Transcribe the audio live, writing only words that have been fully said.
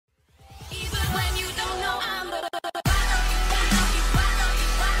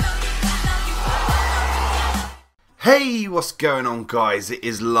Hey, what's going on guys? It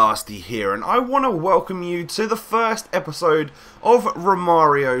is Lasty here and I want to welcome you to the first episode of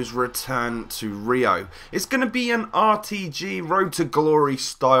Romario's return to Rio. It's going to be an RTG Road to Glory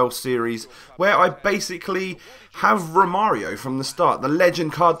style series where I basically have Romario from the start, the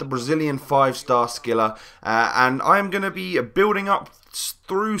legend card, the Brazilian 5-star skiller, and I am going to be building up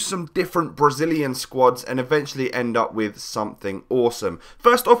through some different Brazilian squads and eventually end up with something awesome.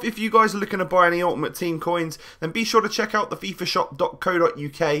 First off, if you guys are looking to buy any Ultimate Team coins, then be sure to check out the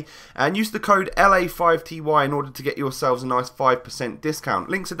fifashop.co.uk and use the code LA5TY in order to get yourselves a nice 5% discount.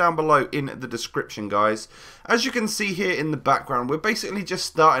 Links are down below in the description, guys. As you can see here in the background, we're basically just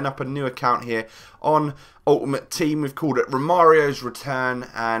starting up a new account here on Ultimate Team. We've called it Romario's Return,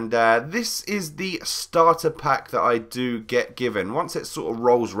 and this is the starter pack that I do get given. Once it sort of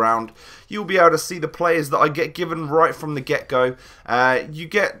rolls round, you'll be able to see the players that I get given right from the get-go. You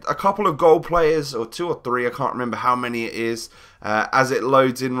get a couple of gold players, or 2 or 3, I can't remember how many it is. As it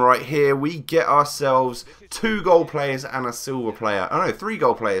loads in right here, we get ourselves 2 gold players and a silver player. Oh no, 3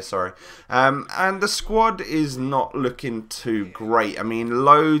 gold players, sorry. And the squad is not looking too great. I mean,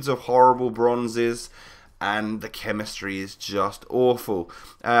 loads of horrible bronzes, and the chemistry is just awful.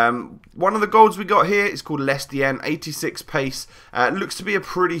 One of the golds we got here is called Lestien, 86 pace. Looks to be a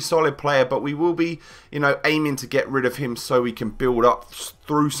pretty solid player, but we will be, aiming to get rid of him so we can build up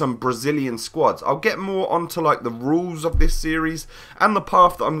through some Brazilian squads. I'll get more onto like the rules of this series and the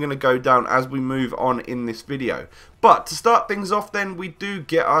path that I'm going to go down as we move on in this video. But to start things off then, we do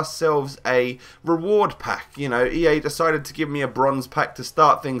get ourselves a reward pack. EA decided to give me a bronze pack to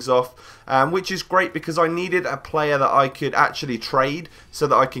start things off, which is great because I needed a player that I could actually trade so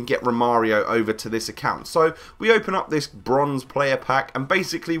that I can get Romario over to this account. So we open up this bronze player pack, and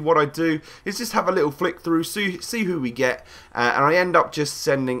basically what I do is just have a little flick through, see who we get, and I end up just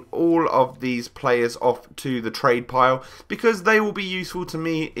sending all of these players off to the trade pile because they will be useful to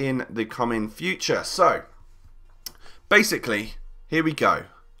me in the coming future. So basically, here we go.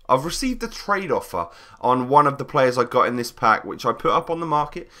 I've received a trade offer on one of the players I got in this pack, which I put up on the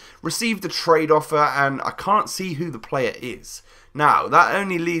market. Received a trade offer, and I can't see who the player is. Now, that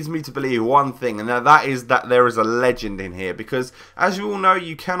only leads me to believe one thing, and that is that there is a legend in here, because as you all know,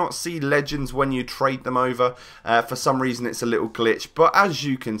 you cannot see legends when you trade them over. For some reason, it's a little glitch, but as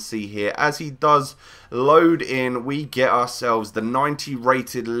you can see here, as he does load in, we get ourselves the 90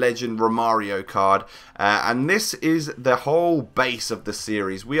 rated legend Romario card, and this is the whole base of the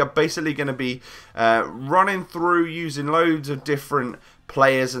series. We are basically going to be running through using loads of different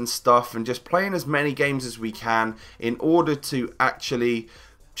players and stuff and just playing as many games as we can in order to actually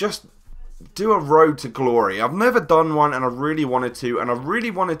just do a road to glory. I've never done one and I really wanted to, and I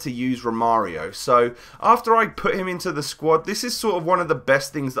really wanted to use Romario. So after I put him into the squad, this is sort of one of the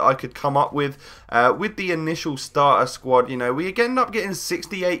best things that I could come up with the initial starter squad. We end up getting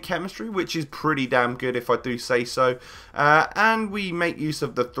 68 chemistry, which is pretty damn good if I do say so, and we make use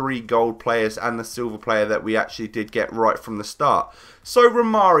of the 3 gold players and the silver player that we actually did get right from the start. So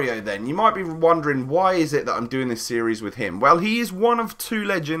Romario then, you might be wondering why is it that I'm doing this series with him? Well, he is one of 2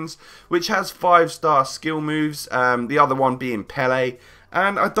 legends which has 5-star skill moves, the other one being Pele.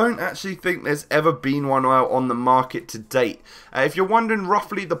 And I don't actually think there's ever been one out on the market to date. If you're wondering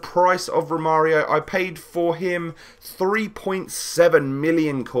roughly the price of Romario, I paid for him 3.7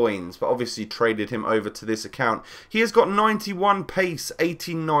 million coins, but obviously traded him over to this account. He has got 91 pace,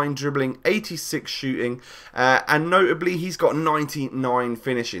 89 dribbling, 86 shooting, and notably he's got 99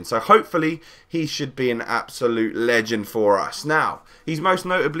 finishing. So hopefully he should be an absolute legend for us. Now, he's most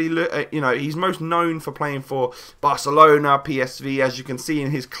notably, he's most known for playing for Barcelona, PSV, as you can see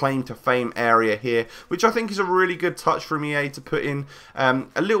in his claim to fame area here, which I think is a really good touch from EA to put in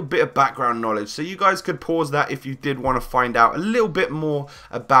a little bit of background knowledge, so you guys could pause that if you did want to find out a little bit more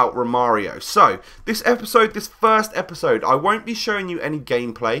about Romario. So this first episode, I won't be showing you any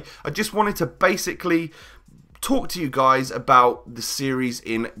gameplay. I just wanted to basically talk to you guys about the series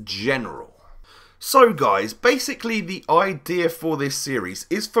in general. So guys, basically the idea for this series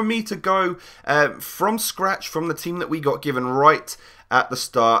is for me to go from scratch, from the team that we got given right at the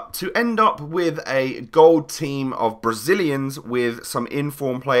start, to end up with a gold team of Brazilians with some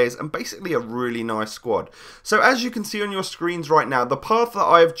informed players and basically a really nice squad. So as you can see on your screens right now, the path that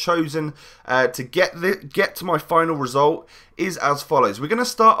I have chosen to get to my final result is as follows. We're going to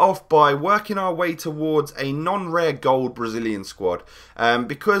start off by working our way towards a non-rare gold Brazilian squad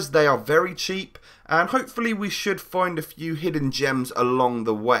because they are very cheap. And hopefully we should find a few hidden gems along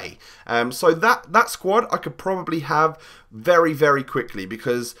the way. So that squad I could probably have very, very quickly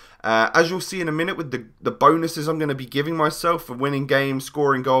because as you'll see in a minute with the bonuses I'm going to be giving myself for winning games,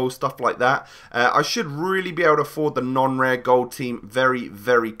 scoring goals, stuff like that, I should really be able to afford the non-rare gold team very,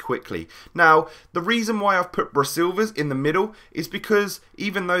 very quickly. Now, the reason why I've put Brasilvas in the middle is because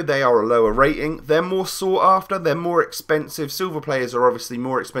even though they are a lower rating, they're more sought after, they're more expensive. Silver players are obviously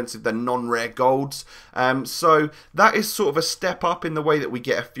more expensive than non-rare golds. So that is sort of a step up in the way that we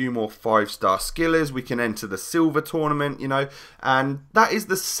get a few more 5-star skillers. We can enter the silver tournament, you know, and that is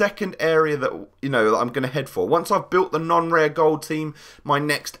the second area that, you know, that I'm going to head for. Once I've built the non-rare gold team, my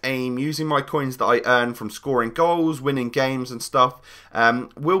next aim, using my coins that I earn from scoring goals, winning games and stuff,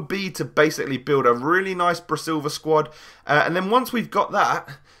 will be to basically build a really nice Brasilva squad. And then once we've got that,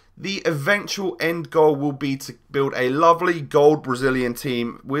 the eventual end goal will be to build a lovely gold Brazilian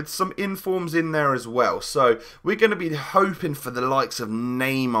team with some informs in there as well. So we're going to be hoping for the likes of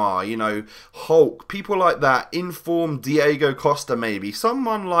Neymar, you know, Hulk, people like that, inform Diego Costa maybe,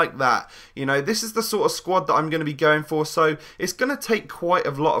 someone like that. You know, this is the sort of squad that I'm going to be going for, so it's going to take quite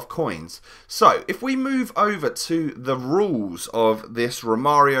a lot of coins. So if we move over to the rules of this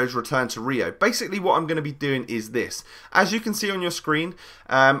Romario's Return to Rio, basically what I'm going to be doing is this. As you can see on your screen,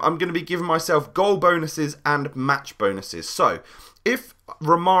 I'm going to be giving myself goal bonuses and match bonuses. So if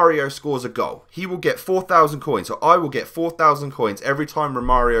Romario scores a goal, he will get 4,000 coins. So I will get 4,000 coins every time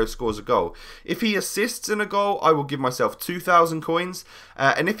Romario scores a goal. If he assists in a goal, I will give myself 2,000 coins.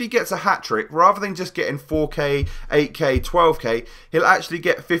 And if he gets a hat-trick, rather than just getting 4k, 8k, 12k, he'll actually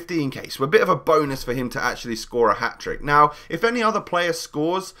get 15k. So a bit of a bonus for him to actually score a hat-trick. Now, if any other player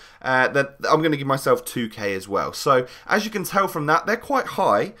scores, then I'm going to give myself 2k as well. So as you can tell from that, they're quite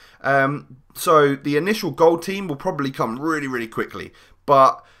high. So the initial gold team will probably come really, really quickly.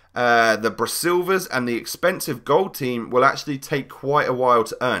 But the Brasilvas and the expensive gold team will actually take quite a while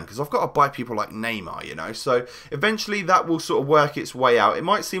to earn because I've got to buy people like Neymar, you know. So eventually that will sort of work its way out. It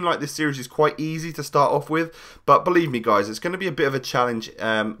might seem like this series is quite easy to start off with, but believe me guys, it's going to be a bit of a challenge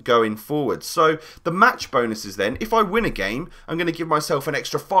going forward. So the match bonuses then, if I win a game, I'm going to give myself an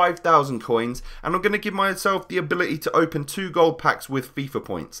extra 5,000 coins and I'm going to give myself the ability to open 2 gold packs with FIFA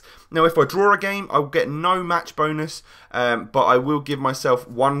points. Now if I draw a game, I will get no match bonus, but I will give myself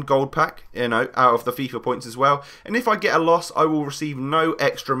 1 gold pack, you know, out of the FIFA points as well. And if I get a loss, I will receive no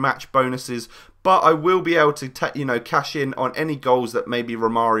extra match bonuses, but I will be able to, you know, cash in on any goals that maybe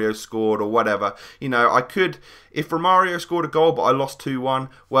Romario scored or whatever. You know, I could, if Romario scored a goal but I lost 2-1,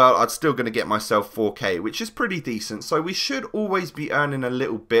 well, I'm still going to get myself 4k, which is pretty decent. So we should always be earning a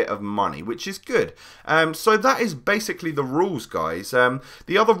little bit of money, which is good. So that is basically the rules, guys.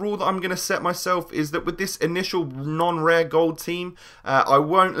 The other rule that I'm going to set myself is that with this initial non-rare gold team, I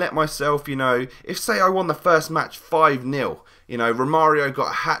won't let myself, you know, if say I won the first match 5-0, you know, Romario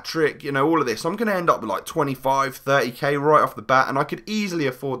got a hat-trick, you know, all of this. I'm going to end up with like 25, 30k right off the bat, and I could easily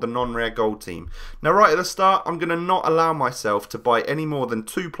afford the non-rare gold team. Now, right at the start, I'm going to not allow myself to buy any more than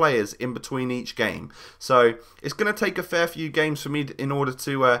 2 players in between each game. So, it's going to take a fair few games for me in order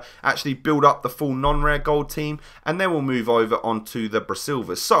to actually build up the full non-rare gold team, and then we'll move over onto the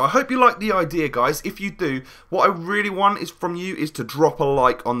Brasilvas. So, I hope you like the idea, guys. If you do, what I really want is from you is to drop a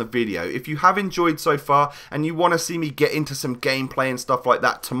like on the video. If you have enjoyed so far, and you want to see me get into some gameplay and stuff like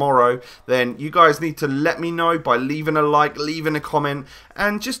that tomorrow, then you guys need to let me know by leaving a like, leaving a comment,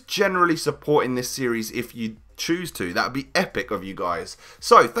 and just generally supporting this series if you choose to. That would be epic of you guys.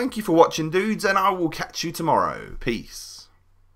 So thank you for watching, dudes, and I will catch you tomorrow. Peace.